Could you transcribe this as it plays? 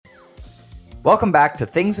Welcome back to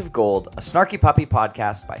Things of Gold, a Snarky Puppy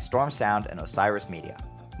podcast by Storm Sound and Osiris Media.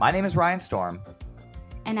 My name is Ryan Storm.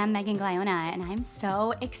 And I'm Megan Gliona, and I'm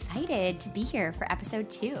so excited to be here for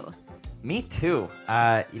episode 2. Me too.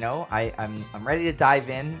 I'm ready to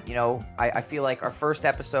dive in. I feel like our first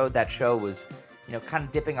episode, that show was, kind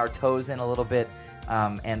of dipping our toes in a little bit.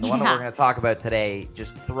 And the one that we're going to talk about today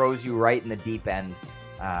just throws you right in the deep end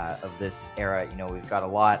of this era. We've got a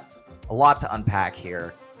lot to unpack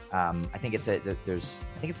here. I think it's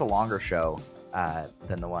a longer show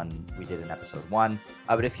than the one we did in episode 1.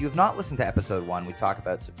 But if you have not listened to episode 1, we talk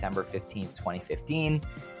about September 15th, 2015.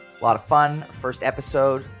 A lot of fun. First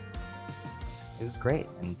episode. It was great,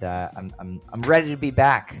 and I'm ready to be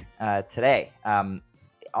back today.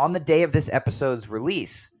 On the day of this episode's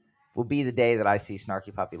release will be the day that I see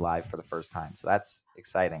Snarky Puppy live for the first time. So that's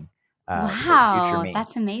exciting. Wow, future me.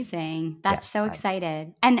 That's amazing. That's so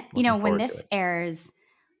excited. And when this airs,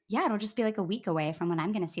 it'll just be like a week away from when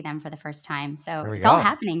I'm going to see them for the first time. So it's all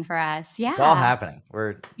happening for us. Yeah, it's all happening.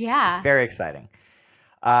 It's very exciting.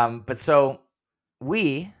 But so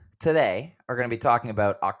we today are going to be talking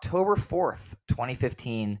about October 4th,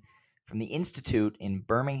 2015, from the Institute in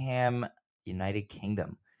Birmingham, United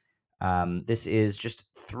Kingdom. This is just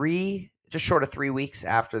short of 3 weeks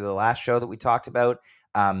after the last show that we talked about.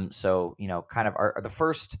 So kind of the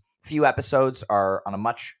first few episodes are on a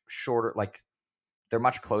much shorter, they're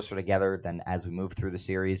much closer together than as we move through the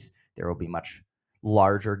series. There will be much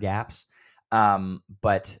larger gaps.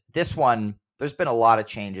 But this one, there's been a lot of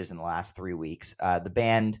changes in the last 3 weeks. The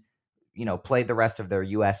band, played the rest of their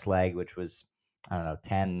U.S. leg, which was,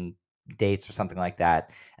 10 dates or something like that.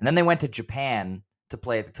 And then they went to Japan to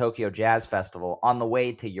play at the Tokyo Jazz Festival on the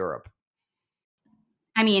way to Europe.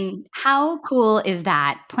 I mean, how cool is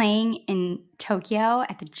that? Playing in Tokyo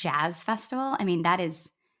at the Jazz Festival? I mean, that is...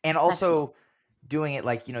 And also doing it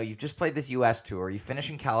you've just played this U.S. tour, you finish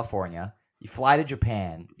in California, you fly to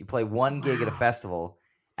Japan, you play one gig at a festival,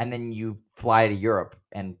 and then you fly to Europe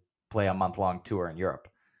and play a month-long tour in Europe.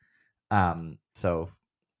 So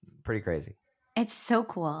pretty crazy. It's so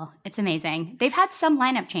cool. It's amazing. They've had some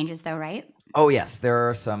lineup changes though, right? Oh yes, there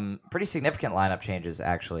are some pretty significant lineup changes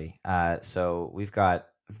actually. So we've got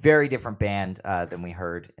a very different band than we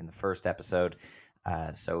heard in the first episode.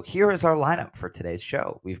 So here is our lineup for today's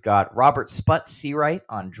show. We've got Robert Sput Seawright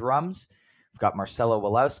on drums. We've got Marcelo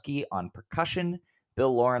Walowski on percussion,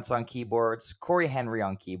 Bill Lawrence on keyboards, Corey Henry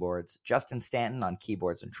on keyboards, Justin Stanton on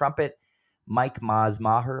keyboards and trumpet, Mike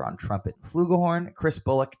Maher on trumpet and flugelhorn, Chris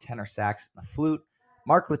Bullock, tenor sax and the flute,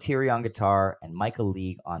 Mark Lettieri on guitar, and Michael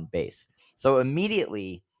League on bass. So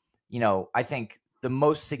immediately, I think the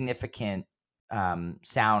most significant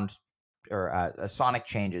sound or sonic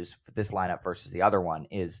changes for this lineup versus the other one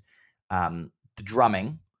is the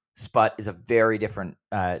drumming. Sput is a very different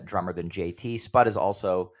drummer than JT. Sput is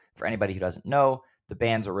also, for anybody who doesn't know, the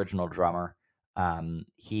band's original drummer.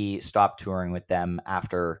 He stopped touring with them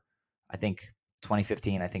after, I think,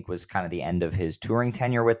 2015, was kind of the end of his touring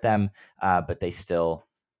tenure with them. But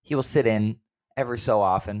he will sit in every so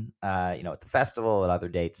often, at the festival, at other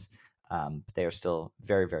dates. But they are still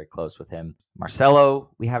very, very close with him. Marcelo,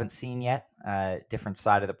 we haven't seen yet. Different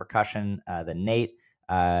side of the percussion than Nate.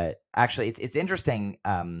 Actually, it's interesting.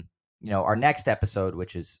 Our next episode,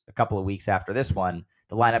 which is a couple of weeks after this one,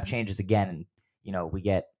 the lineup changes again. And, we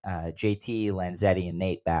get JT, Lanzetti, and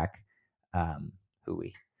Nate back, who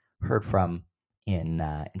we heard from in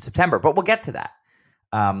September. But we'll get to that.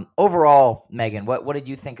 Overall, Megan, what did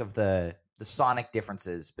you think of the sonic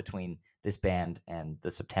differences between this band and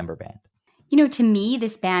the September band? To me,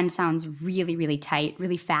 this band sounds really, really tight,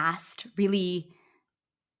 really fast, really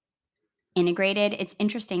integrated. It's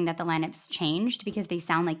interesting that the lineup's changed because they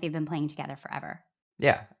sound like they've been playing together forever.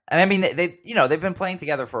 Yeah. And I mean, they've been playing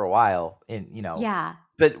together for a while Yeah.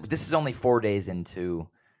 But this is only 4 days into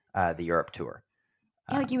the Europe tour.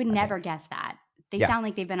 Yeah, you would never guess that. They sound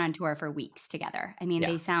like they've been on tour for weeks together. I mean,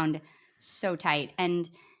 they sound so tight. And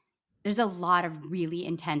there's a lot of really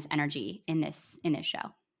intense energy in this show.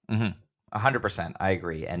 100%. I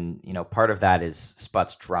agree. And, part of that is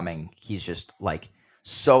Sput's drumming. He's just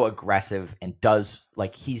so aggressive and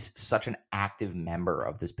he's such an active member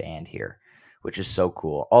of this band here, which is so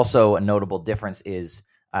cool. Also, a notable difference is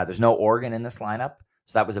there's no organ in this lineup.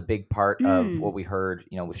 So that was a big part of what we heard,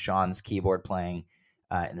 with Sean's keyboard playing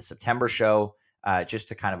in the September show. Just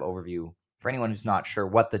to kind of overview for anyone who's not sure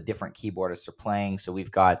what the different keyboardists are playing. So we've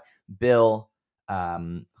got Bill,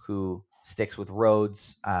 who sticks with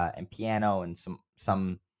Rhodes and piano and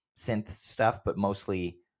some synth stuff, but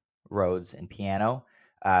mostly Rhodes and piano.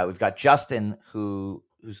 We've got Justin,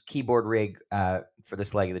 whose keyboard rig for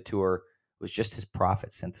this leg of the tour was just his Prophet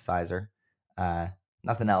synthesizer.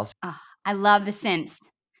 Nothing else. Oh, I love the synths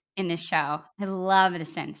in this show. I love the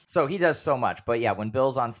synths. So he does so much, but yeah, when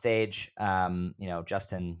Bill's on stage,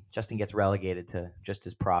 Justin gets relegated to just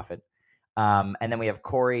his profit. And then we have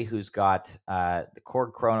Corey, who's got the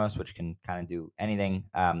Korg Kronos, which can kind of do anything.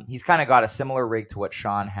 He's kind of got a similar rig to what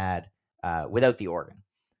Sean had without the organ.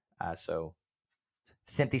 So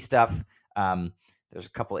synthy stuff. There's a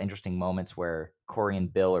couple interesting moments where Corey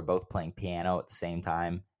and Bill are both playing piano at the same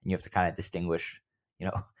time, and you have to kind of distinguish,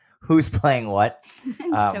 who's playing what,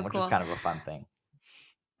 so which cool. is kind of a fun thing.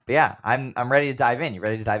 But yeah, I'm ready to dive in. You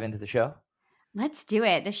ready to dive into the show? Let's do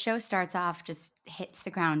it. The show starts off, just hits the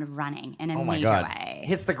ground running in a major way.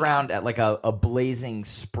 Hits the ground at like a blazing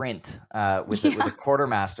sprint with a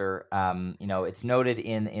quartermaster. It's noted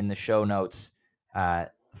in the show notes,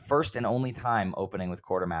 first and only time opening with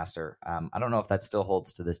quartermaster. I don't know if that still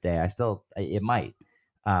holds to this day. It might.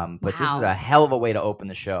 But This is a hell of a way to open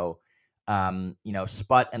the show.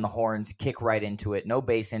 Sput and the horns kick right into it. No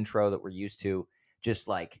bass intro that we're used to. Just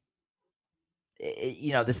like,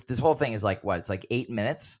 this whole thing is like what? It's like 8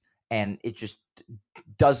 minutes, and it just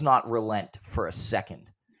does not relent for a second.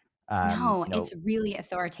 No, it's really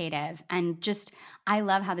authoritative, and just I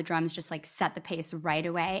love how the drums just like set the pace right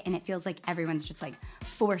away, and it feels like everyone's just like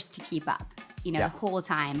forced to keep up. The whole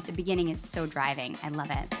time. The beginning is so driving. I love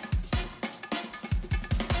it.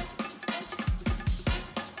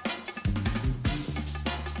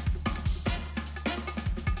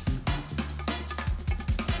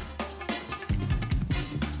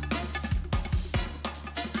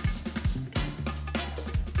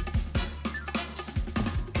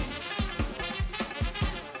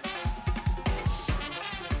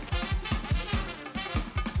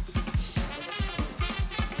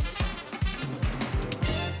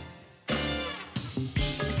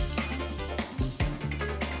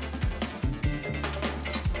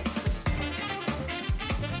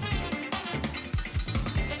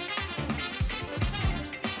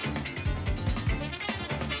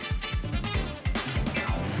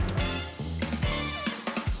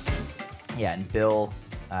 Yeah, and Bill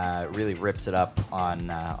really rips it up on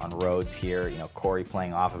Rhodes here. Corey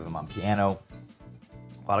playing off of him on piano.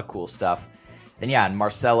 A lot of cool stuff. And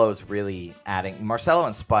Marcelo's really adding. Marcelo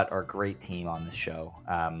and Sput are a great team on this show.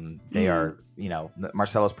 They are,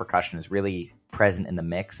 Marcelo's percussion is really present in the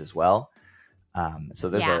mix as well. So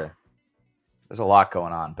there's a lot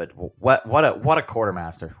going on. But what a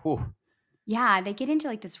quartermaster. Whew. Yeah, they get into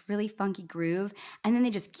like this really funky groove, and then they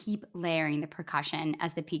just keep layering the percussion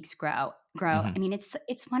as the peaks grow. Mm-hmm. I mean,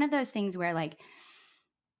 it's one of those things where like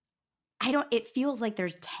it feels like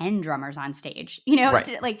there's 10 drummers on stage. Right.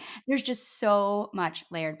 It's like there's just so much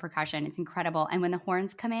layered percussion. It's incredible. And when the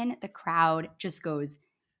horns come in, the crowd just goes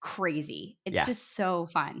crazy. It's just so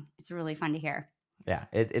fun. It's really fun to hear. Yeah,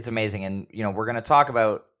 it's amazing. And, we're going to talk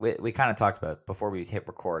about, we kind of talked about before we hit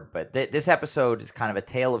record, but this episode is kind of a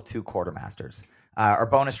tale of two quartermasters. Our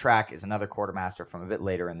bonus track is another quartermaster from a bit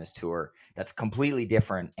later in this tour that's completely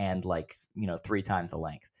different and like, 3 times the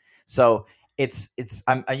length. So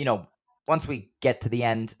once we get to the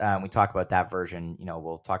end, we talk about that version,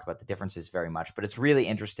 we'll talk about the differences very much, but it's really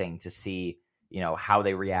interesting to see, how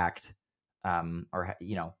they react, or,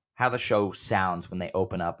 how the show sounds when they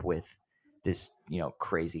open up with this,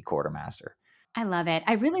 crazy quartermaster. I love it.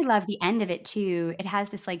 I really love the end of it too. It has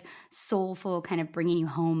this like soulful kind of bringing you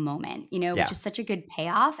home moment, which is such a good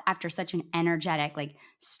payoff after such an energetic, like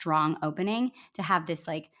strong opening to have this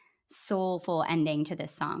like soulful ending to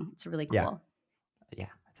this song. It's really cool. Yeah,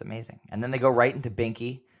 it's amazing. And then they go right into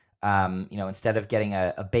Binky. Instead of getting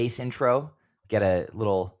a bass intro, get a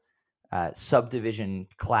little subdivision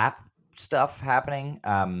clap stuff happening.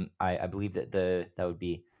 I believe that would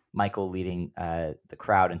be Michael leading the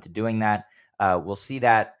crowd into doing that. We'll see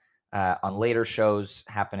that on later shows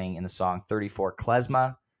happening in the song 34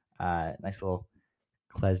 Klezmer. Nice little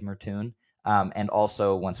klezmer tune. And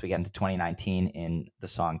also once we get into 2019 in the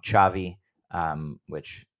song Chavi,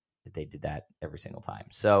 which they did that every single time.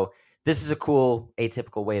 So this is a cool,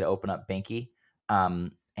 atypical way to open up Binky.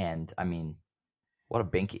 And I mean, what a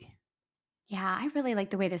Binky. Yeah, I really like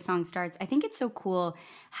the way this song starts. I think it's so cool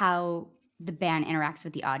how the band interacts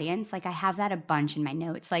with the audience. Like I have that a bunch in my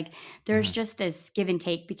notes. Like there's just this give and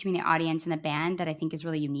take between the audience and the band that I think is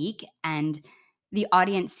really unique. And the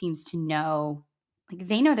audience seems to know, like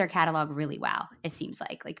they know their catalog really well, it seems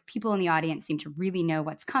like people in the audience seem to really know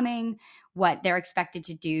what's coming, what they're expected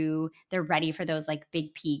to do. They're ready for those like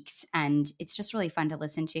big peaks. And it's just really fun to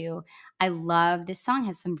listen to. I love this song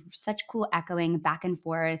has such cool echoing back and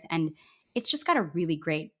forth. And it's just got a really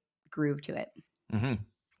great groove to it. Mm-hmm.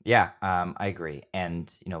 Yeah, I agree.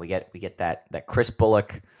 And we get that Chris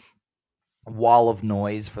Bullock wall of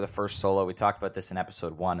noise for the first solo. We talked about this in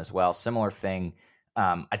episode 1 as well. Similar thing.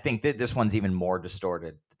 I think that this one's even more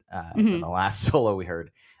distorted than the last solo we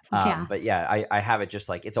heard. Yeah. But yeah, I have it just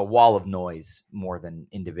like it's a wall of noise more than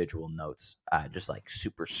individual notes, just like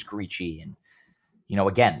super screechy and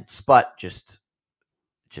again, Sput just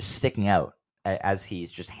sticking out as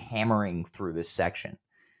he's just hammering through this section.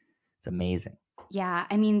 It's amazing. Yeah,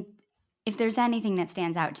 I mean, if there's anything that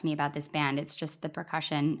stands out to me about this band, it's just the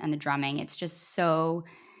percussion and the drumming. It's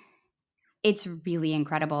really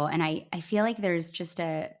incredible. And I feel like there's just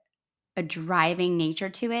a driving nature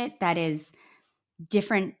to it that is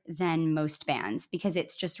different than most bands because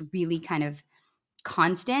it's just really kind of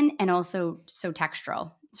constant and also so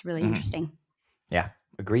textural. It's really interesting. Yeah,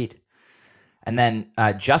 agreed. And then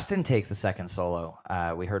Justin takes the second solo.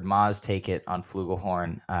 We heard Maz take it on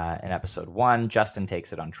flugelhorn in episode 1. Justin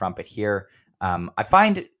takes it on trumpet here. I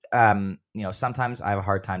find, sometimes I have a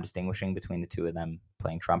hard time distinguishing between the two of them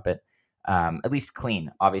playing trumpet, at least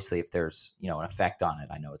clean. Obviously, if there's, an effect on it,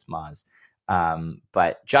 I know it's Maz.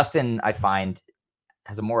 But Justin, I find,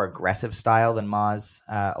 has a more aggressive style than Maz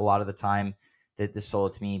a lot of the time. This solo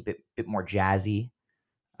to me, a bit more jazzy.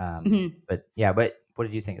 But what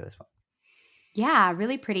did you think of this one? Yeah,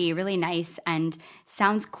 really pretty, really nice, and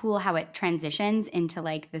sounds cool how it transitions into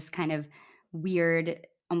like this kind of weird,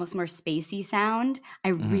 almost more spacey sound. I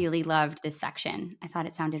really loved this section. I thought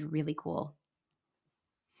it sounded really cool.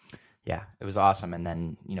 Yeah, it was awesome. And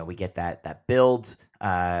then, we get that build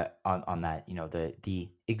on that, the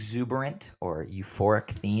exuberant or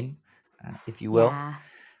euphoric theme, if you will. Yeah.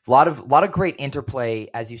 A lot of great interplay,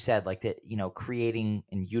 as you said, like that, creating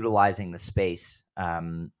and utilizing the space,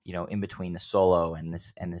 in between the solo and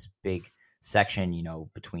this big section,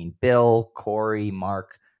 between Bill, Corey,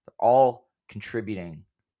 Mark, they're all contributing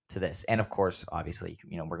to this. And of course, obviously,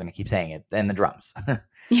 we're going to keep saying it, and the drums.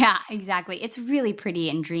 Yeah, exactly. It's really pretty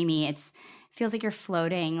and dreamy. It feels like you're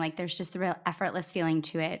floating. Like there's just a real effortless feeling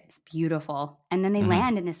to it. It's beautiful. And then they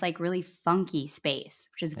land in this like really funky space,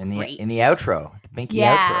 which is great. In the outro, the Binky outro.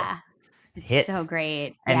 Yeah. It's hits. So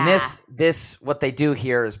great. And yeah. this what they do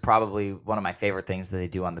here is probably one of my favorite things that they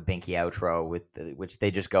do on the Binky outro, which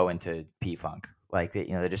they just go into P-Funk. Like they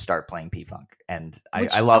just start playing P-Funk, and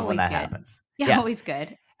I love when that happens. Yeah, yes. Always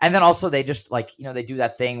good. And then also they just they do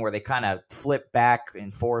that thing where they kind of flip back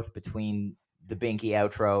and forth between the Binky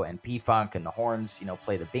outro and P-Funk, and the horns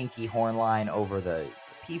play the Binky horn line over the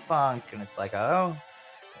P-Funk, and it's like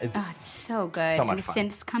it's so good. So much and the fun.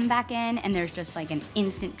 Synths come back in, and there's just like an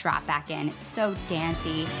instant drop back in. It's so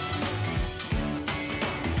dancey.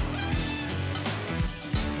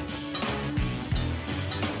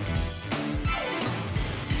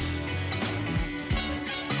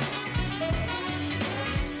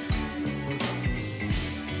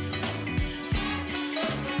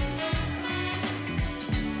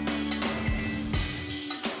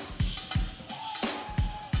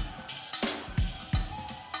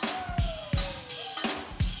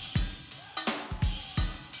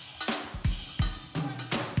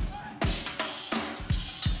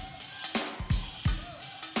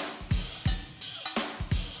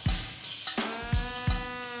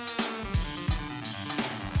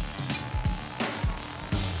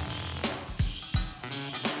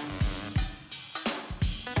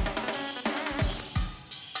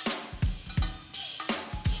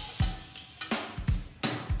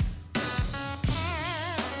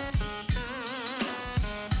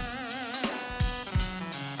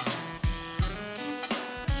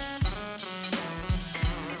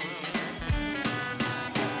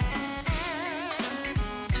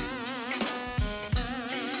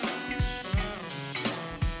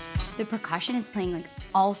 The percussion is playing like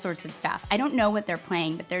all sorts of stuff. I don't know what they're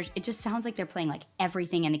playing, but it just sounds like they're playing like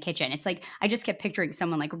everything in the kitchen. It's like I just kept picturing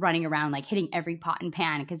someone like running around like hitting every pot and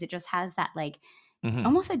pan because it just has that like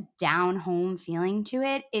almost a down home feeling to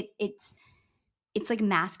it. It's like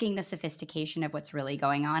masking the sophistication of what's really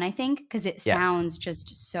going on, I think, because it sounds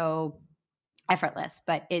just so effortless,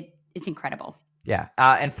 but it's incredible. Yeah.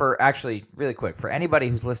 And for actually really quick, for anybody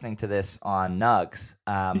who's listening to this on Nugs,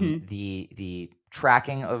 the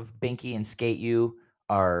tracking of Binky and Skate You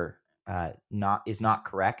is not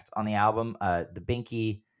correct on the album. The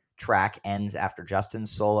Binky track ends after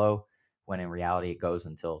Justin's solo, when in reality it goes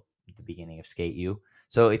until the beginning of Skate You.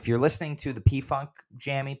 So if you're listening to the P-Funk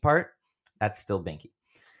jammy part, that's still Binky.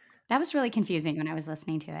 That was really confusing when I was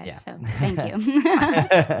listening to it. Yeah. So thank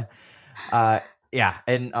you. Yeah,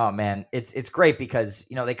 and oh man, it's great because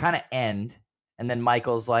they kind of end, and then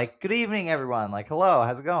Michael's like, "Good evening, everyone." Like, "Hello,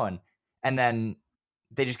 how's it going?" And then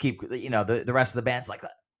they just keep, the rest of the band's like,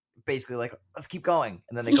 basically like, "Let's keep going,"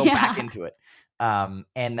 and then they go back into it. And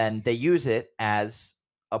then they use it as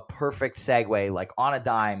a perfect segue, like on a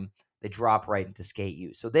dime, they drop right into Skate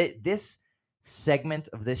You. So this segment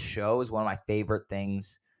of this show is one of my favorite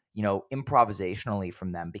things, improvisationally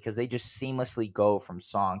from them, because they just seamlessly go from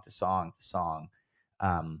song to song to song,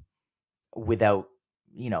 um, without,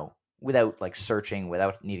 without like searching,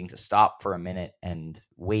 without needing to stop for a minute and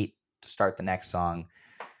wait to start the next song.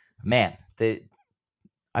 Man,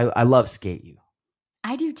 I love Skate You.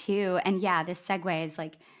 I do too. And yeah, this segue is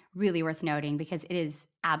like really worth noting because it is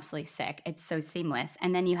absolutely sick. It's so seamless.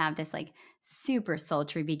 And then you have this like super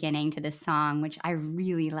sultry beginning to this song, which I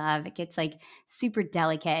really love. It gets like super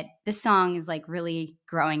delicate. This song is like really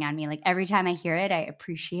growing on me. Like every time I hear it, I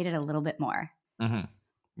appreciate it a little bit more. Mm-hmm.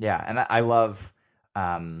 Yeah, and I love,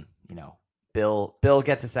 um, you know, Bill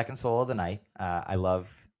gets a second solo of the night. I love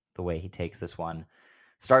the way he takes this one.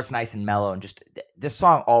 Starts nice and mellow, and just this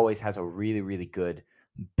song always has a really, really good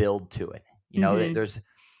build to it. Hmm. There's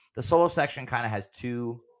the solo section kind of has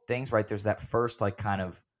two things, right? There's that first like kind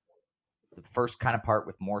of the first kind of part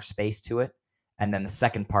with more space to it, and then the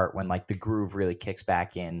second part when like the groove really kicks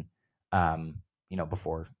back in,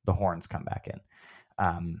 before the horns come back in.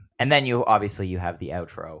 And then you have the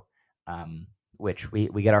outro, which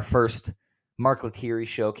we get our first Mark Lettieri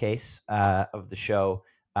showcase of the show.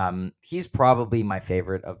 He's probably my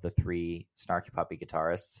favorite of the three Snarky Puppy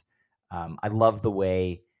guitarists. I love the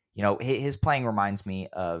way his playing reminds me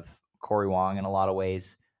of Corey Wong in a lot of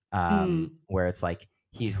ways, Mm. where it's like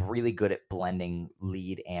he's really good at blending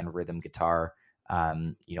lead and rhythm guitar.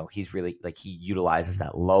 He's really like he utilizes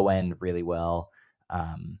that low end really well.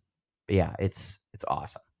 But yeah, it's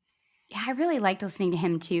awesome. Yeah, I really liked listening to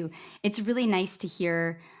him too. It's really nice to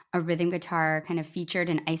hear a rhythm guitar kind of featured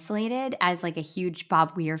and isolated. As like a huge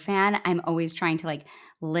Bob Weir fan, I'm always trying to like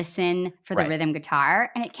listen for the Right. rhythm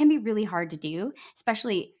guitar, and it can be really hard to do,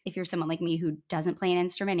 especially if you're someone like me who doesn't play an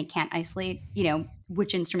instrument and can't isolate,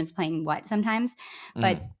 which instrument's playing what sometimes.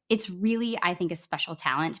 But Mhm. it's really, I think, a special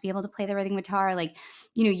talent to be able to play the rhythm guitar. Like,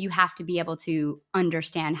 you have to be able to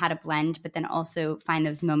understand how to blend, but then also find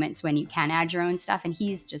those moments when you can add your own stuff. And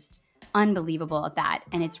he's just unbelievable at that.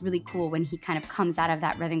 And it's really cool when he kind of comes out of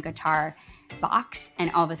that rhythm guitar box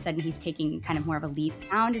and all of a sudden he's taking kind of more of a lead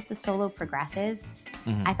sound as the solo progresses.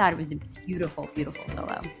 Mhm. I thought it was a beautiful, beautiful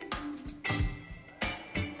solo.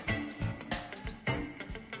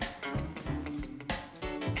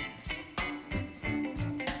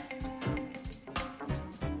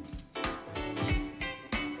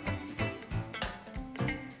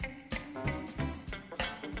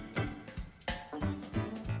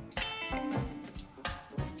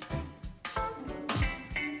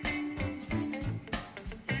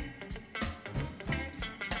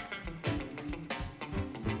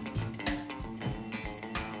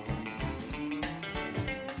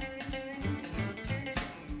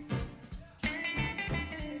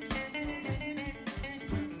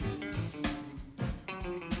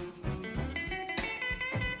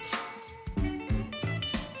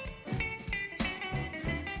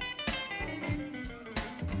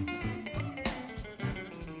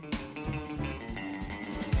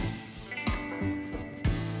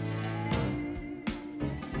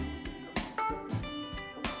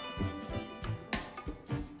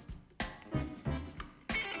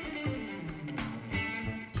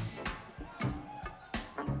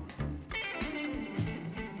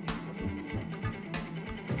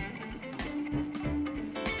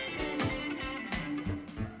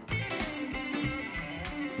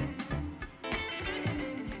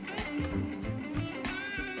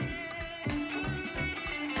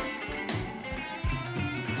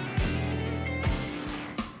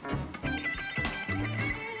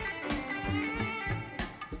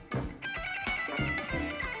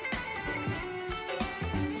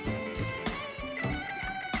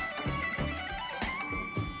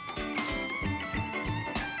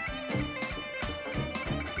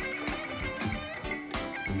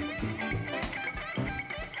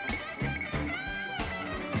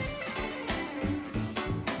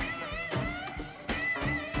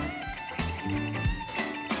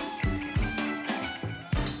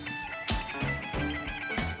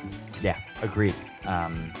 Yeah, agreed.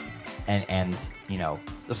 And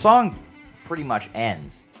the song pretty much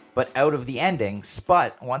ends, but out of the ending,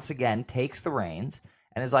 Sput once again takes the reins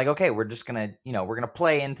and is like, okay, we're just gonna we're gonna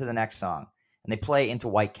play into the next song, and they play into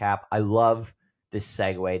Whitecap. I love this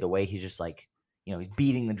segue, the way he's just like he's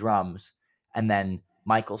beating the drums, and then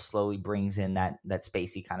Michael slowly brings in that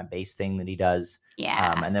spacey kind of bass thing that he does,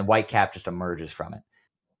 Yeah. and then Whitecap just emerges from it.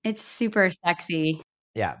 It's super sexy.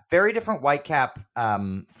 Yeah, very different Whitecap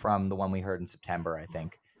from the one we heard in September, I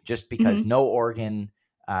think, just because Mhm. no organ.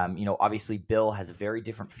 Obviously Bill has a very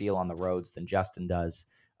different feel on the Rhodes than Justin does.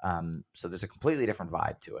 So there's a completely different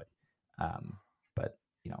vibe to it. But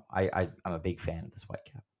I'm a big fan of this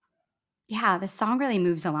Whitecap. Yeah, the song really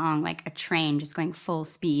moves along like a train just going full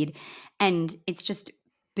speed, and it's just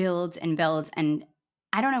builds and builds. And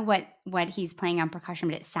I don't know what he's playing on percussion,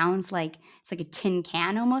 but it sounds like it's like a tin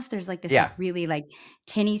can almost. There's like this like Yeah. really like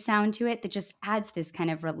tinny sound to it that just adds this kind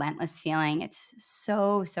of relentless feeling. It's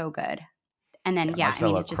so good. And then Yeah,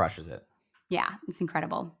 Marcelo it just crushes it. yeah, it's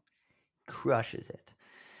incredible. Crushes it.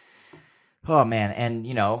 Oh man, and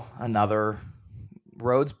another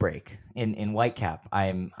Rhodes break in Whitecap.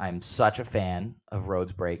 I'm such a fan of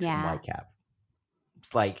Rhodes breaks in Whitecap.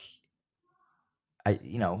 It's like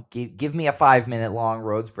give me a 5-minute long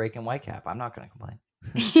Rhodes break in Whitecap. I'm not going to complain.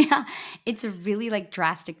 Yeah, it's a really like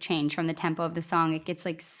drastic change from the tempo of the song. It gets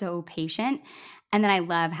like so patient. And then I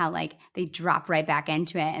love how like they drop right back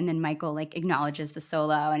into it, and then Michael like acknowledges the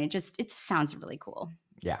solo, and it sounds really cool.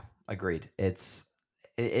 Yeah, agreed. It's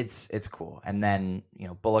cool. And then,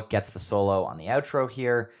 Bullock gets the solo on the outro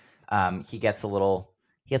here. He gets a little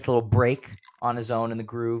break on his own in the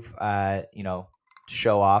groove, to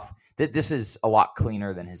show off. This is a lot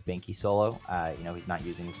cleaner than his Binky solo. He's not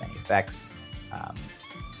using as many effects.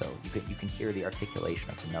 So you can hear the articulation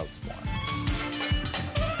of the notes more.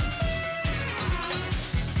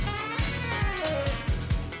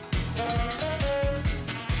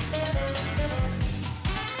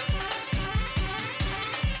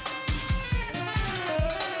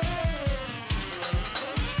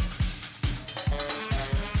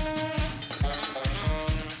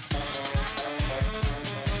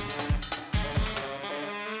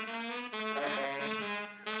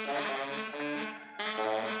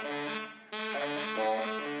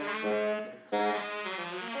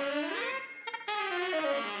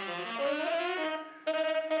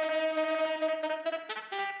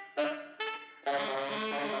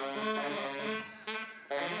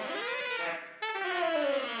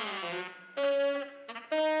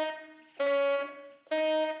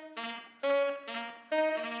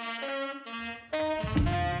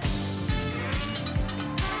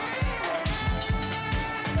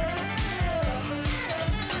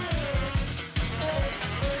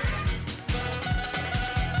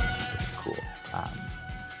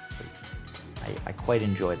 I quite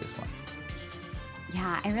enjoy this one.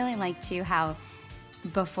 Yeah, I really like too how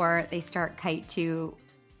before they start Kite 2,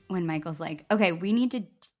 when Michael's like, okay, we need to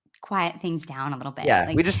quiet things down a little bit. Yeah,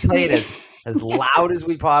 like, we just played as loud as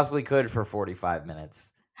we possibly could for 45 minutes.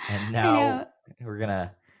 And now we're going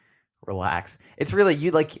to relax. It's really,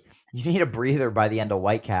 you need a breather by the end of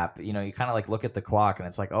Whitecap. You kind of like look at the clock and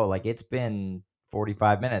it's like, oh, like it's been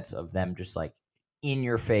 45 minutes of them just like in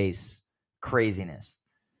your face craziness.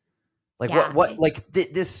 Like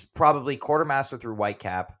this probably Quartermaster through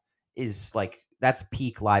Whitecap is like, that's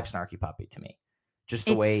peak live Snarky Puppy to me. Just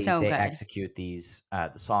the way they execute these,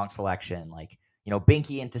 the song selection, like,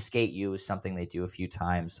 Binky into Skate You is something they do a few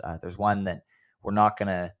times. There's one that we're not going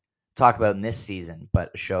to talk about in this season,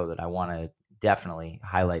 but a show that I want to definitely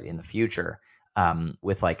highlight in the future,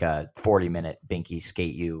 with like a 40-minute Binky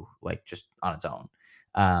Skate You, like just on its own.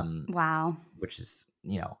 Wow. Which is,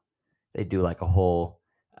 they do like a whole,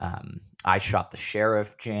 I Shot the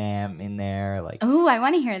Sheriff jam in there. Like, oh, I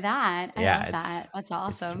want to hear that. I love that. That's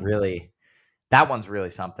awesome. It's really, that one's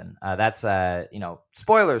really something. That's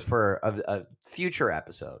spoilers for a future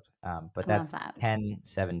episode. But that's 10,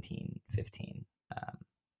 17, 15.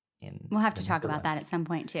 We'll have to talk about that at some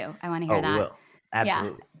point too. I want to hear that. We will.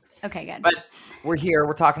 Absolutely. Yeah. Okay, good. But we're here.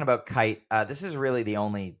 We're talking about Kite. This is really the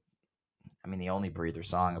only breather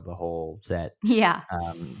song of the whole set. Yeah.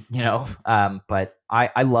 But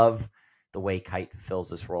I love the way Kite fills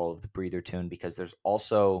this role of the breather tune, because there's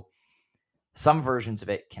also some versions of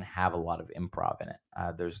it can have a lot of improv in it.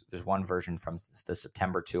 There's one version from the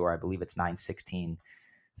September tour, I believe it's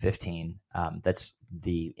 9/16/15. That's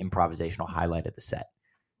the improvisational highlight of the set.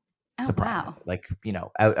 Oh, surprising. Wow. Like,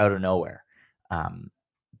 out of nowhere.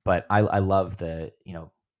 But I love the,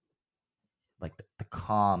 like the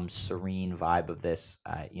calm, serene vibe of this.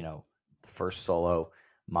 The first solo,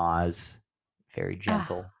 Maz, very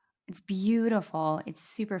gentle. It's beautiful. It's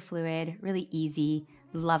super fluid, really easy,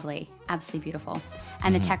 lovely, absolutely beautiful.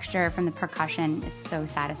 And the texture from the percussion is so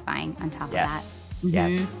satisfying on top of that. Mm-hmm.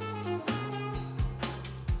 Yes.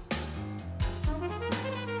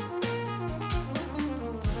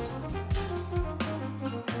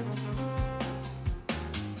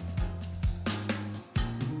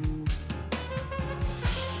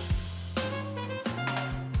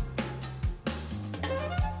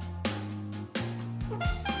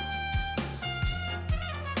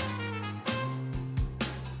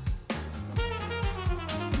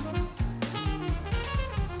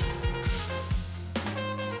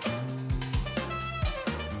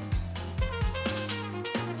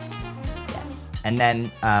 And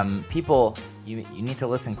then people, you need to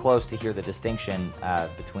listen close to hear the distinction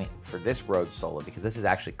between for this Rhodes solo, because this is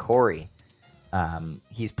actually Corey.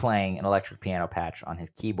 He's playing an electric piano patch on his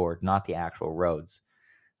keyboard, not the actual Rhodes.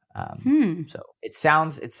 So it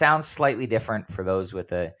sounds slightly different for those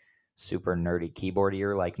with a super nerdy keyboard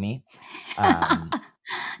ear like me.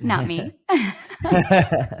 Not me.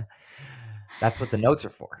 That's what the notes are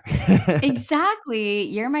for. Exactly.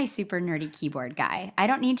 You're my super nerdy keyboard guy. I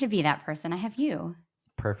don't need to be that person. I have you.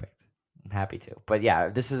 Perfect. I'm happy to. But yeah,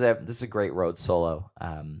 this is a great Rhodes solo.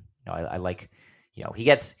 I like, he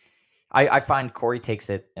gets. I find Corey takes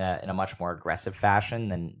it in a much more aggressive fashion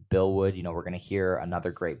than Bill would. We're going to hear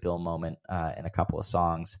another great Bill moment in a couple of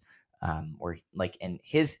songs, where and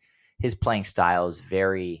his playing style is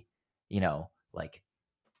very, like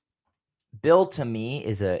Bill to me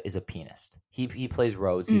is a pianist. He plays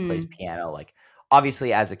Rhodes, he plays piano. Like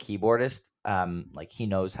obviously as a keyboardist, he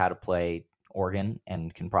knows how to play organ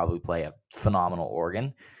and can probably play a phenomenal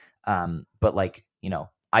organ. But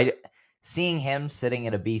I seeing him sitting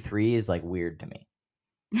at a B3 is like weird to me.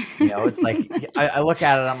 It's like I look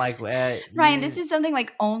at it, I'm like, Ryan, this is something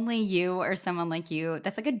like only you or someone like you.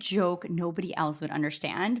 That's like a joke nobody else would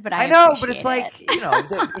understand, but I know, but it's appreciate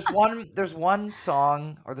like, there's one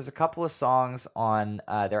song, or there's a couple of songs on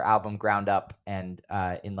their album Ground Up, and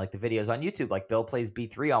in like the videos on YouTube, like Bill plays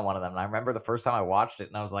B3 on one of them, and I remember the first time I watched it,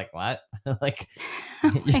 and I was like, what? Like,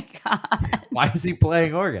 oh my God. why is he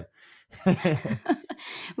playing organ?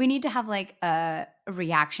 We need to have like a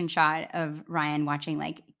reaction shot of Ryan watching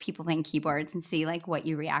like people playing keyboards and see like what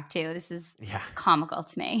you react to. This is comical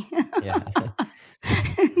to me. Yeah.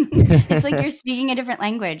 It's like you're speaking a different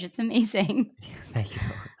language. It's amazing. Thank you.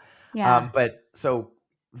 Yeah. But so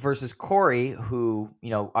versus Corey, who,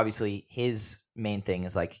 obviously his main thing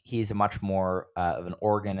is like he's a much more of an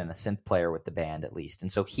organ and a synth player with the band, at least.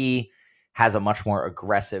 And so he has a much more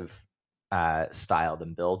aggressive style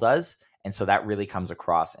than Bill does. And so that really comes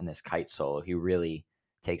across in this kite solo. He really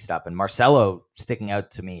takes it up. And Marcelo sticking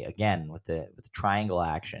out to me again with the triangle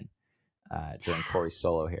action during Corey's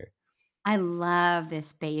solo here. I love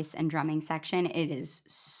this bass and drumming section. It is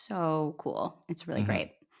so cool. It's really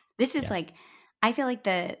great. This is like, I feel like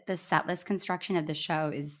the set list construction of the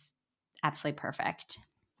show is absolutely perfect.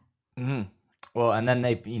 Well, and then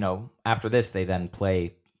they, after this, they then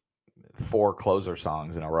play 4 closer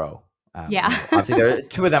songs in a row. Obviously,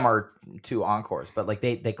 2 of them are 2 encores, but like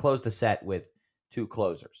they close the set with 2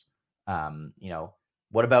 closers.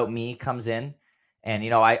 What About Me comes in,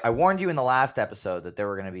 and I warned you in the last episode that there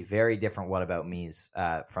were going to be very different What About Me's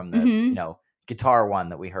from the guitar one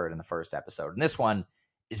that we heard in the first episode, and this one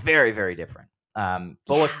is very, very different.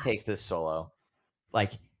 Bullock takes this solo,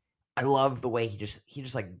 like I love the way he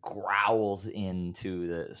just like growls into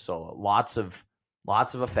the solo. Lots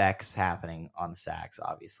of effects happening on the sax,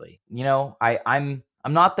 obviously. I'm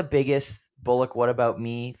not the biggest Bullock What About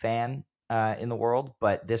Me fan in the world,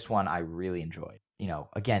 but this one I really enjoyed.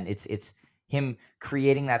 Again, it's him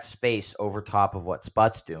creating that space over top of what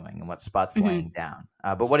Sput's doing and what Sput's laying down.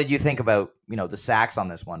 But what did you think about, the sax on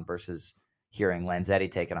this one versus hearing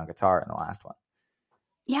Lanzetti take it on guitar in the last one?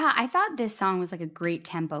 Yeah, I thought this song was like a great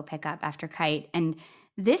tempo pickup after Kite, and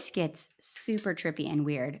this gets super trippy and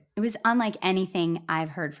weird. It was unlike anything I've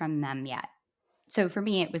heard from them yet. So for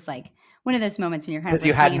me, it was like one of those moments when you're kind of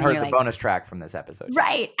listening. Because you hadn't heard the like, bonus track from this episode.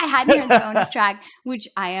 Right. I hadn't heard the bonus track, which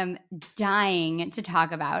I am dying to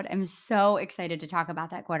talk about. I'm so excited to talk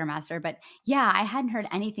about that quartermaster. But yeah, I hadn't heard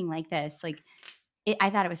anything like this. Like,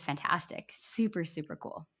 I thought it was fantastic. Super, super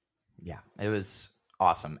cool. Yeah, it was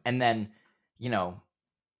awesome. And then,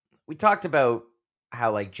 we talked about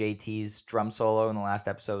how like JT's drum solo in the last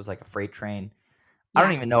episode was like a freight train. Yeah. I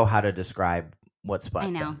don't even know how to describe what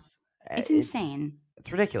Sput does. It's insane. It's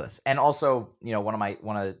ridiculous. And also,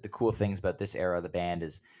 one of the cool things about this era of the band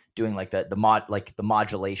is doing like the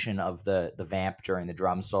modulation of the vamp during the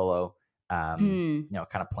drum solo. Kind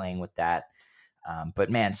of playing with that. But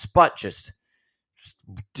man, Sput just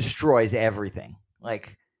destroys everything.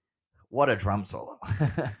 Like, what a drum solo.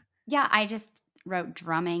 Yeah, I just wrote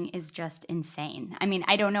drumming is just insane. I mean,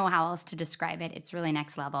 I don't know how else to describe it. It's really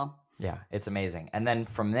next level. Yeah, it's amazing. And then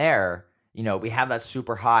from there, we have that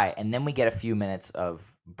super high, and then we get a few minutes of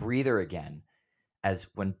breather again, as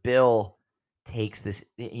when Bill takes this,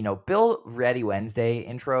 Bill Ready Wednesday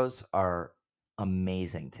intros are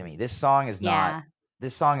amazing to me. This song is not the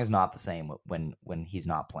same when he's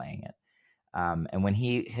not playing it. And when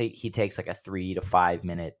he takes like a 3 to 5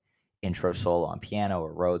 minute intro solo on piano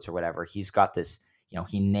or Rhodes or whatever, he's got this,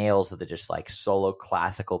 he nails the just like solo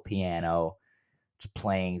classical piano, just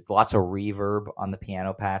playing lots of reverb on the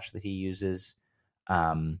piano patch that he uses.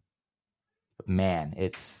 But Man,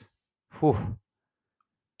 it's whew.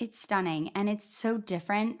 It's stunning, and it's so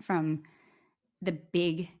different from the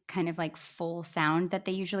big kind of like full sound that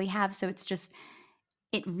they usually have. So it's just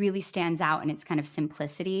it really stands out in its kind of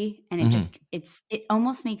simplicity, and Mhm. it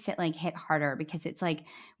almost makes it like hit harder because it's like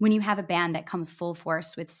when you have a band that comes full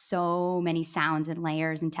force with so many sounds and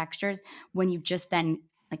layers and textures, when you just then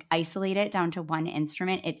like isolate it down to one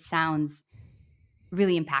instrument, it sounds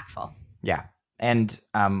really impactful. Yeah. And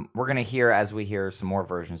we're going to hear, as we hear some more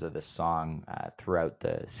versions of this song throughout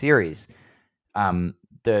the series, um,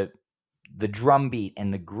 the the drum beat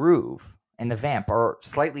and the groove and the vamp are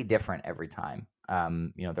slightly different every time.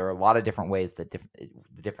 There are a lot of different ways that the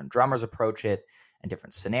different drummers approach it and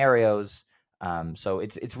different scenarios. So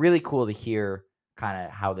it's really cool to hear kind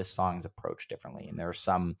of how this song is approached differently. And there are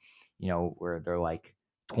some, where they're like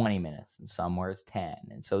 20 minutes and some where it's 10.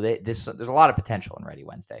 And so there's a lot of potential in Ready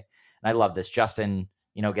Wednesday. And I love this. Justin,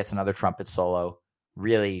 gets another trumpet solo,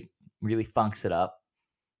 really, really funks it up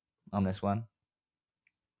on this one.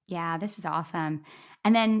 Yeah, this is awesome.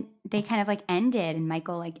 And then they kind of like end it, and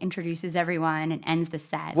Michael like introduces everyone and ends the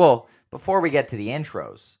set. Well, before we get to the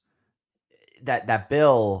intros, that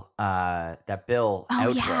Bill Oh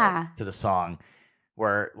outro yeah. to the song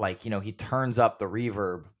where like he turns up the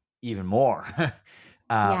reverb even more,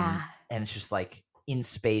 Yeah. and it's just like in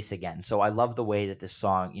space again. So I love the way that this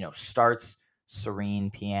song starts serene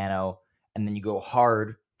piano, and then you go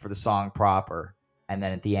hard for the song proper, and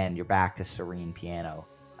then at the end you're back to serene piano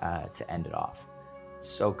to end it off. It's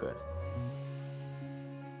so good.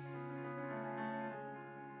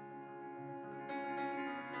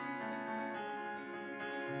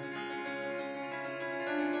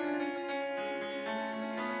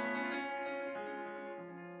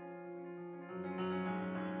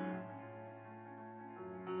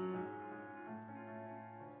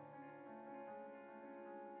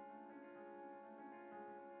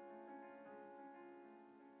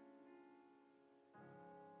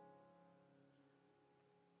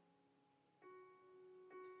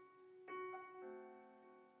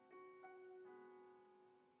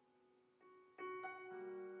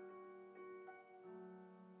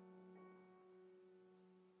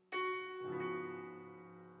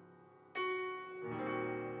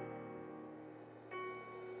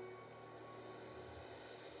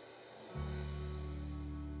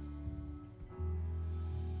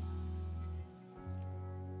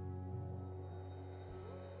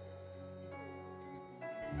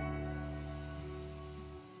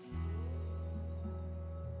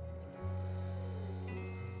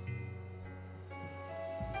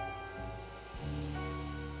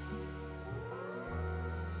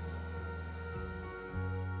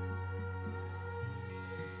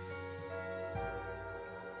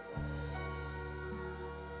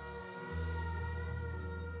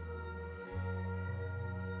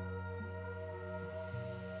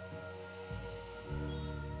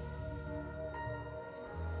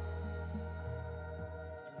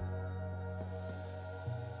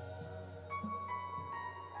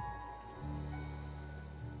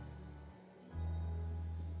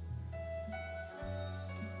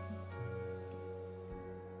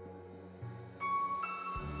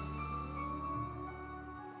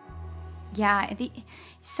 Yeah,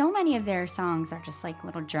 so many of their songs are just like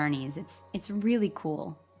little journeys. It's really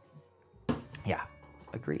cool. Yeah,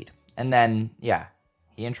 agreed. And then, yeah,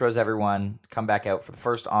 he intros everyone, come back out for the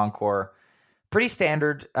first encore. Pretty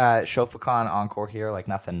standard Shofukan encore here, like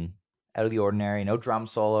nothing out of the ordinary. No drum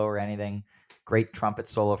solo or anything. Great trumpet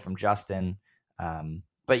solo from Justin.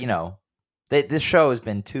 But, this show has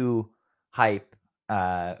been too hype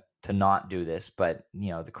to not do this. But,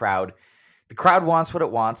 the crowd wants what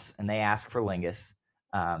it wants, and they ask for Lingus.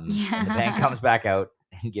 And the band Yeah. comes back out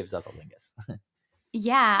and gives us a Lingus.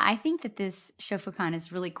 Yeah, I think that this Shofukan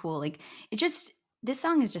is really cool. Like this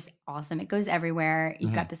song is just awesome. It goes everywhere.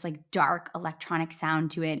 You've Mhm. got this like dark electronic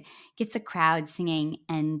sound to it. Gets the crowd singing,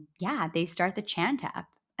 and yeah, they start the chant up.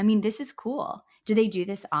 I mean, this is cool. Do they do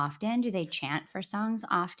this often? Do they chant for songs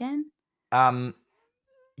often? Um,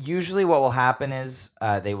 Usually, what will happen is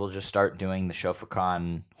they will just start doing the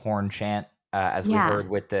Shofukan horn chant, as we Yeah. heard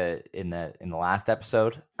with the last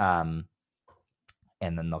episode, and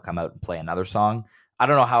then they'll come out and play another song. I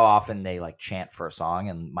don't know how often they like chant for a song,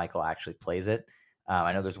 and Michael actually plays it.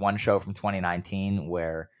 I know there's one show from 2019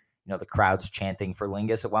 where the crowd's chanting for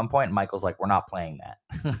Lingus at one point, and Michael's like, "We're not playing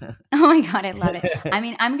that." Oh my god, I love it. I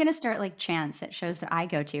mean, I'm gonna start like chants at shows that I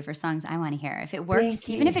go to for songs I want to hear. If it works,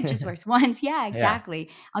 even if it just Binky. works once, yeah, Yeah, exactly.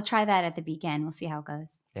 I'll try that at the weekend. We'll see how it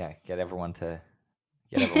goes. yeah. Get everyone into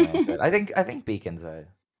it. I think Beacon's a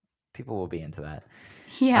People will be into that.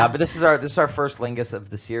 Yeah. But this is our first Lingus of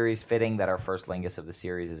the series. Fitting that our first Lingus of the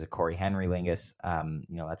series is a Corey Henry Lingus.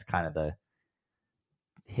 That's kind of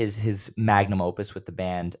his magnum opus with the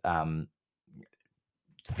band.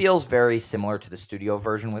 Feels very similar to the studio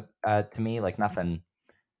version with to me, like nothing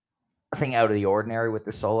out of the ordinary with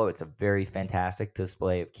the solo. It's a very fantastic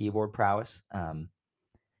display of keyboard prowess,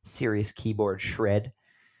 serious keyboard shred,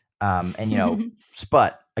 and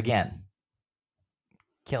Sput again,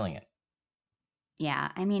 killing it.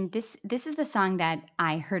 Yeah, I mean this is the song that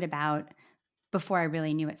I heard about before I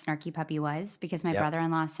really knew what Snarky Puppy was, because my Yep.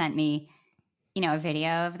 brother-in-law sent me, a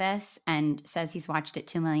video of this and says he's watched it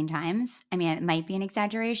 2 million times. I mean, it might be an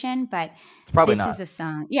exaggeration, but It's probably this is not. the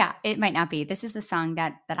song. Yeah, it might not be. This is the song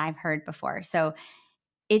that I've heard before. So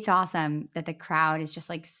it's awesome that the crowd is just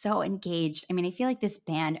like so engaged. I mean, I feel like this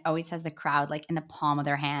band always has the crowd like in the palm of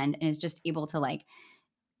their hand and is just able to like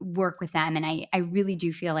work with them. And I really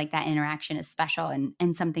do feel like that interaction is special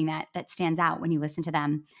and something that stands out when you listen to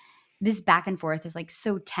them. This back and forth is like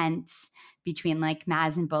so tense between like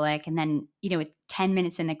Maz and Bullock. And then, 10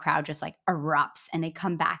 minutes in, the crowd just like erupts and they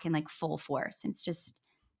come back in like full force. It's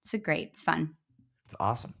great. It's fun. It's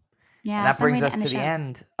awesome. Yeah. And that fun way brings us end to the the show.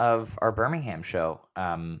 end of our Birmingham show.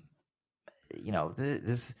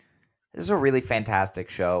 This is a really fantastic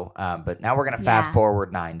show. But now we're going to fast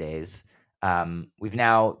forward 9 days.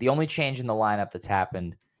 The only change in the lineup that's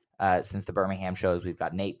happened since the Birmingham shows, we've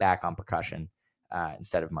got Nate back on percussion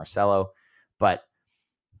instead of Marcelo. But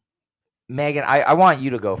Megan, I want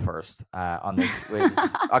you to go first on this.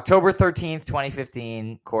 It's October 13th,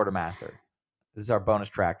 2015, Quartermaster. This is our bonus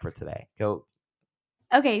track for today. Go.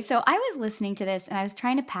 Okay, so I was listening to this and I was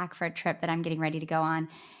trying to pack for a trip that I'm getting ready to go on.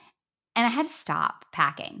 And I had to stop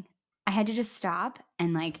packing. I had to just stop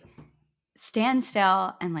and like stand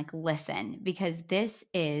still and like listen, because this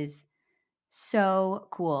is so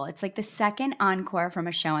cool. It's like the second encore from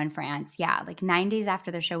a show in France. Yeah, like 9 days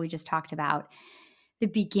after the show we just talked about. The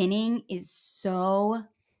beginning is so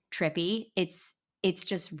trippy. It's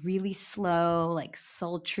just really slow, like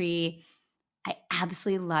sultry. I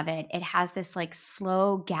absolutely love it. It has this like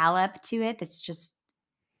slow gallop to it that's just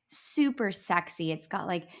super sexy. It's got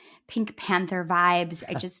like Pink Panther vibes.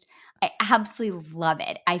 I absolutely love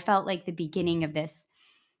it. I felt like the beginning of this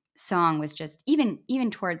song was just even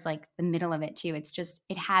towards like the middle of it too.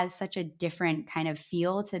 It has such a different kind of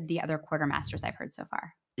feel to the other Quartermasters I've heard so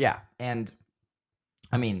far. Yeah, and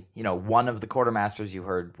I mean, one of the Quartermasters you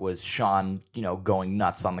heard was Sean, going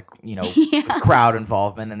nuts on the, Yeah. with crowd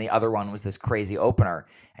involvement, and the other one was this crazy opener.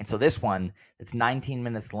 And so this one, it's 19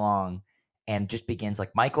 minutes long and just begins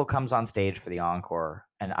like Michael comes on stage for the encore.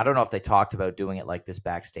 And I don't know if they talked about doing it like this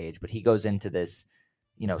backstage, but he goes into this,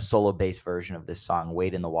 solo bass version of this song,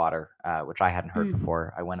 Wade in the Water, which I hadn't heard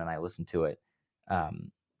before. I went and I listened to it a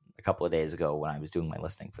couple of days ago when I was doing my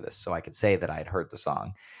listening for this, so I could say that I had heard the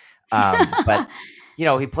song. But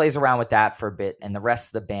he plays around with that for a bit, and the rest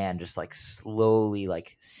of the band just like slowly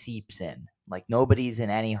like seeps in. Like nobody's in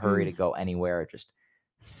any hurry to go anywhere. Just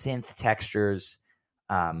synth textures,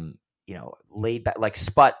 laid back. Like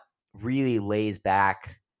Sput really lays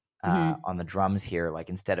back on the drums here, like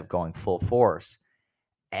instead of going full force.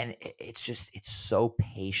 And it's so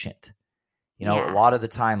patient. A lot of the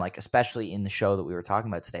time, like especially in the show that we were talking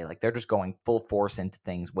about today, like they're just going full force into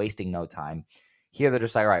things, wasting no time. Here, they're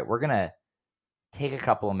just like, all right, we're going to take a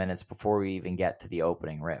couple of minutes before we even get to the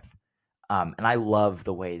opening riff. And I love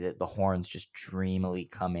the way that the horns just dreamily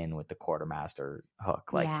come in with the Quartermaster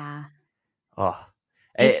hook. Like,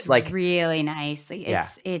 it's like really nice. Yeah.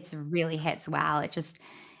 It's really hits. Wow.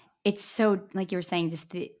 It's so, like you were saying, just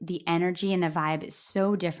the energy and the vibe is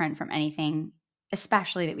so different from anything,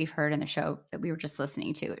 especially that we've heard in the show that we were just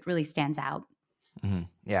listening to. It really stands out. Mm-hmm.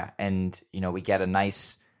 Yeah. And, we get a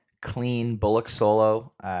nice clean Bullock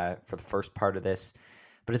solo for the first part of this,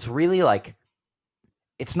 but it's really like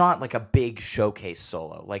it's not like a big showcase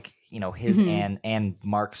solo like his and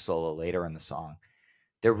Mark's solo later in the song.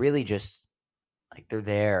 They're really just like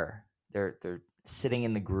they're sitting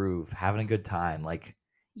in the groove, having a good time, like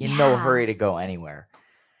in no hurry to go anywhere.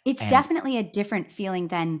 It's definitely a different feeling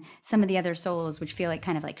than some of the other solos, which feel like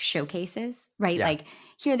kind of like showcases, right? Yeah. Like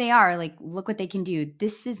here they are, like look what they can do.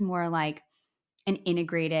 This is more like an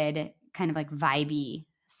integrated kind of like vibey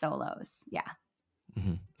solos. Yeah.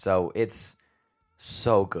 Mm-hmm. So it's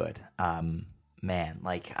so good. Man,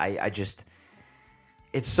 like I just,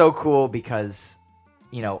 it's so cool because,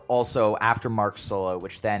 also after Mark's solo,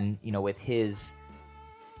 which then, with his,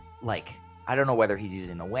 like, I don't know whether he's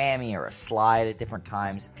using the whammy or a slide at different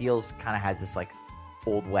times. It feels kind of has this like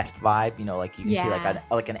Old West vibe, like you can see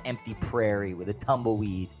like an empty prairie with a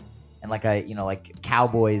tumbleweed and like like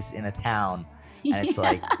cowboys in a town, and it's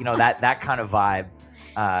Yeah. like that kind of vibe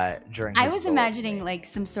during I his was solo imagining thing. like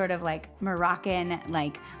some sort of like Moroccan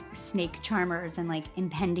like snake charmers and like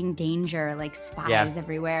impending danger, like spies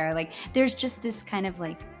everywhere. Like there's just this kind of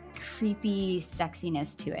like creepy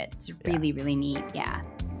sexiness to it. It's really, really neat. Yeah.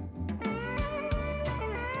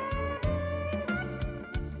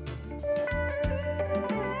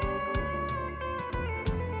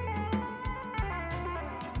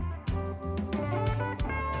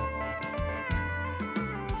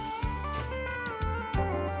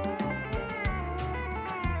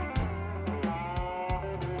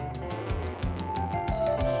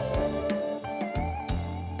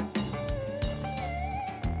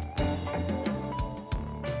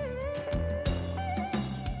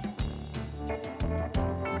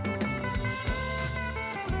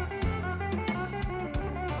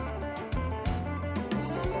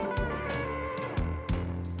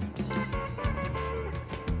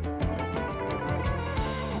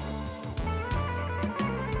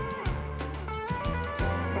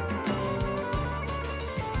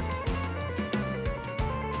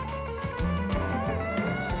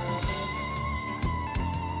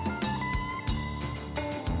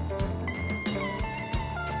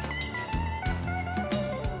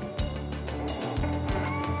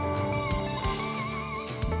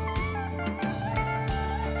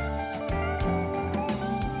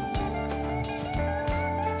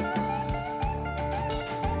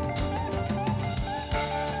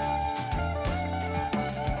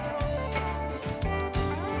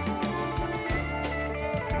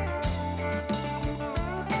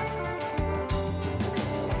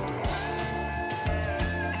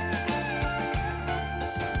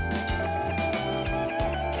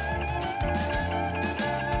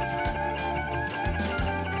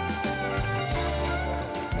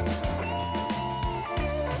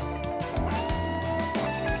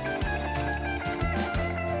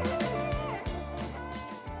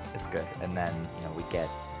 It's good. And then we get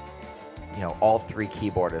all three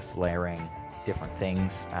keyboardists layering different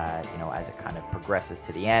things as it kind of progresses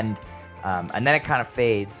to the end, and then it kind of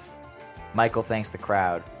fades. Michael thanks the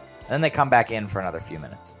crowd, and then they come back in for another few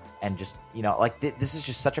minutes, and just like this is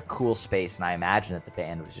just such a cool space, and I imagine that the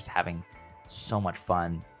band was just having so much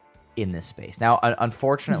fun in this space. Now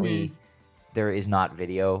unfortunately there is not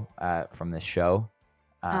video from this show,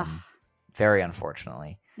 very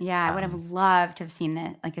unfortunately. Yeah, I would have loved to have seen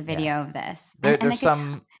a video of this. There's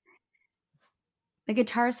some. The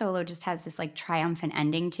guitar solo just has this like triumphant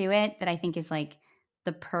ending to it that I think is like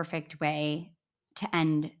the perfect way to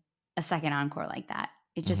end a second encore like that.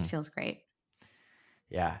 It just feels great.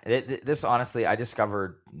 Yeah, this honestly, I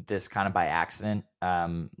discovered this kind of by accident,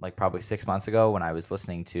 like probably 6 months ago when I was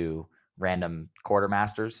listening to random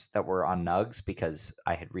quartermasters that were on Nugs, because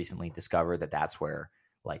I had recently discovered that that's where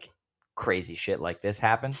like crazy shit like this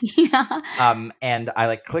happens. Yeah. And I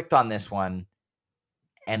like clicked on this one,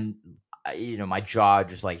 and my jaw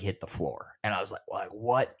just like hit the floor, and I was like,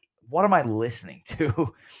 what am I listening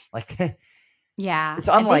to? Like, yeah, it's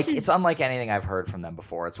unlike anything I've heard from them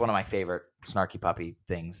before. It's one of my favorite Snarky Puppy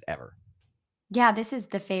things ever. Yeah, this is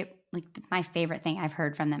my favorite thing I've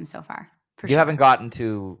heard from them so far. You haven't gotten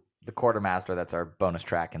to the quartermaster that's our bonus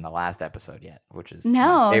track in the last episode yet, which is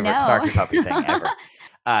my favorite Snarky Puppy thing ever.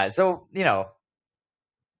 So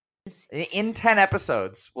in 10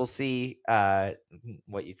 episodes, we'll see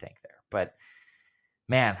what you think there. But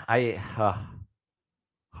man,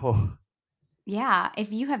 yeah,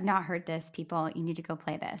 if you have not heard this, people, you need to go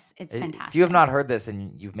play this. It's fantastic. If you have not heard this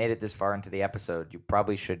and you've made it this far into the episode, you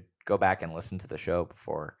probably should go back and listen to the show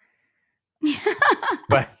before.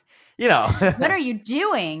 But what are you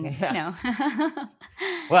doing? Yeah. No.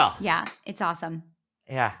 Well, yeah, it's awesome.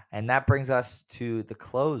 Yeah, and that brings us to the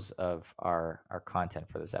close of our content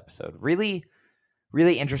for this episode. Really,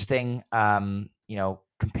 really interesting,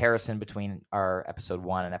 comparison between our episode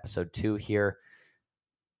 1 and episode 2 here.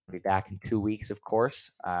 We'll be back in 2 weeks, of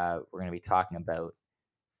course. We're going to be talking about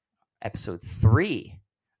episode 3,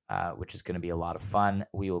 which is going to be a lot of fun.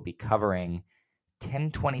 We will be covering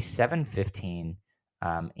 10/27/15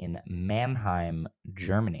 in Mannheim,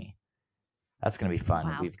 Germany. That's going to be fun.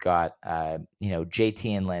 Wow. We've got,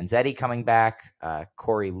 JT and Lanzetti coming back.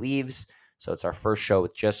 Corey leaves. So it's our first show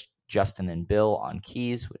with just Justin and Bill on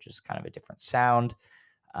keys, which is kind of a different sound.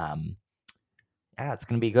 Yeah, it's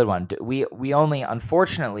going to be a good one. We only,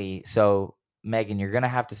 unfortunately, so Megan, you're going to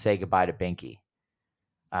have to say goodbye to Binky.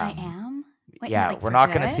 I am? Wait, we're not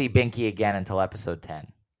going to see Binky again until episode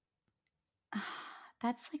 10.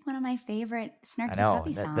 That's like one of my favorite Snarky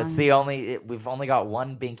Puppy songs. That's we've only got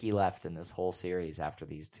one Binky left in this whole series after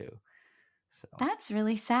these two. So That's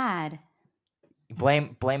really sad.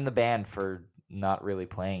 blame the band for not really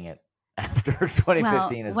playing it after 2015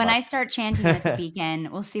 Well, as when much. I start chanting it at the Beacon,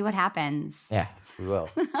 we'll see what happens. Yes, we will.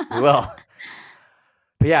 We will.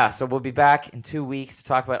 But yeah, so we'll be back in 2 weeks to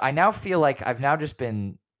talk about. I now feel like I've now just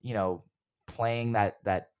been, playing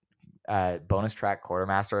that bonus track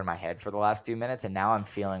Quartermaster in my head for the last few minutes, and now I'm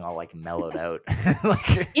feeling all like mellowed out.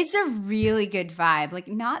 It's a really good vibe. Like,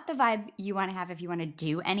 not the vibe you want to have if you want to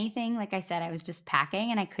do anything. Like I said, I was just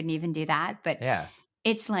packing and I couldn't even do that. But Yeah,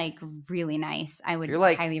 it's like really nice. I if would you're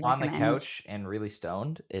like highly on the recommend. couch and really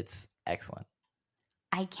stoned, it's excellent.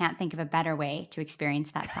 I can't think of a better way to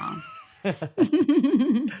experience that song.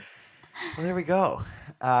 Well, there we go.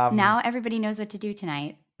 Now everybody knows what to do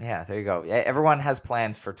tonight. Yeah, there you go. Everyone has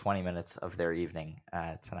plans for 20 minutes of their evening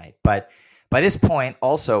tonight. But by this point,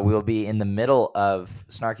 also, we will be in the middle of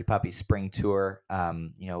Snarky Puppy's spring tour.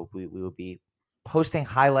 We will be posting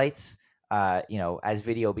highlights. As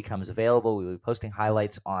video becomes available, we will be posting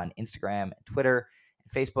highlights on Instagram, and Twitter,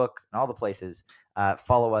 and Facebook, and all the places.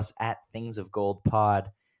 Follow us at Things of Gold Pod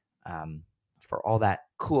for all that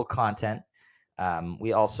cool content.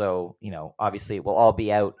 We also, obviously, we'll all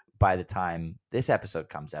be out by the time this episode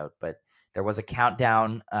comes out, but there was a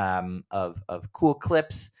countdown of cool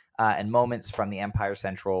clips and moments from the Empire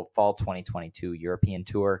Central Fall 2022 European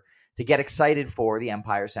Tour to get excited for the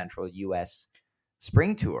Empire Central US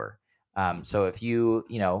Spring Tour. So if you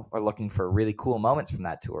are looking for really cool moments from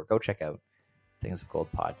that tour, go check out Things of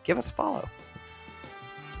Gold Pod. Give us a follow. It's,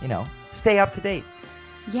 stay up to date.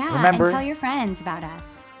 Yeah, Remember, and tell your friends about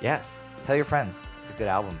us. Yes, tell your friends. It's a good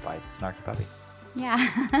album by Snarky Puppy. Yeah.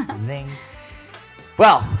 Zing.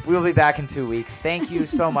 Well, we will be back in 2 weeks. Thank you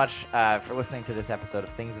so much for listening to this episode of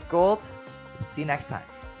Things of Gold. We'll see you next time.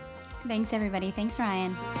 Thanks, everybody. Thanks,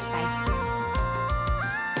 Ryan. Bye.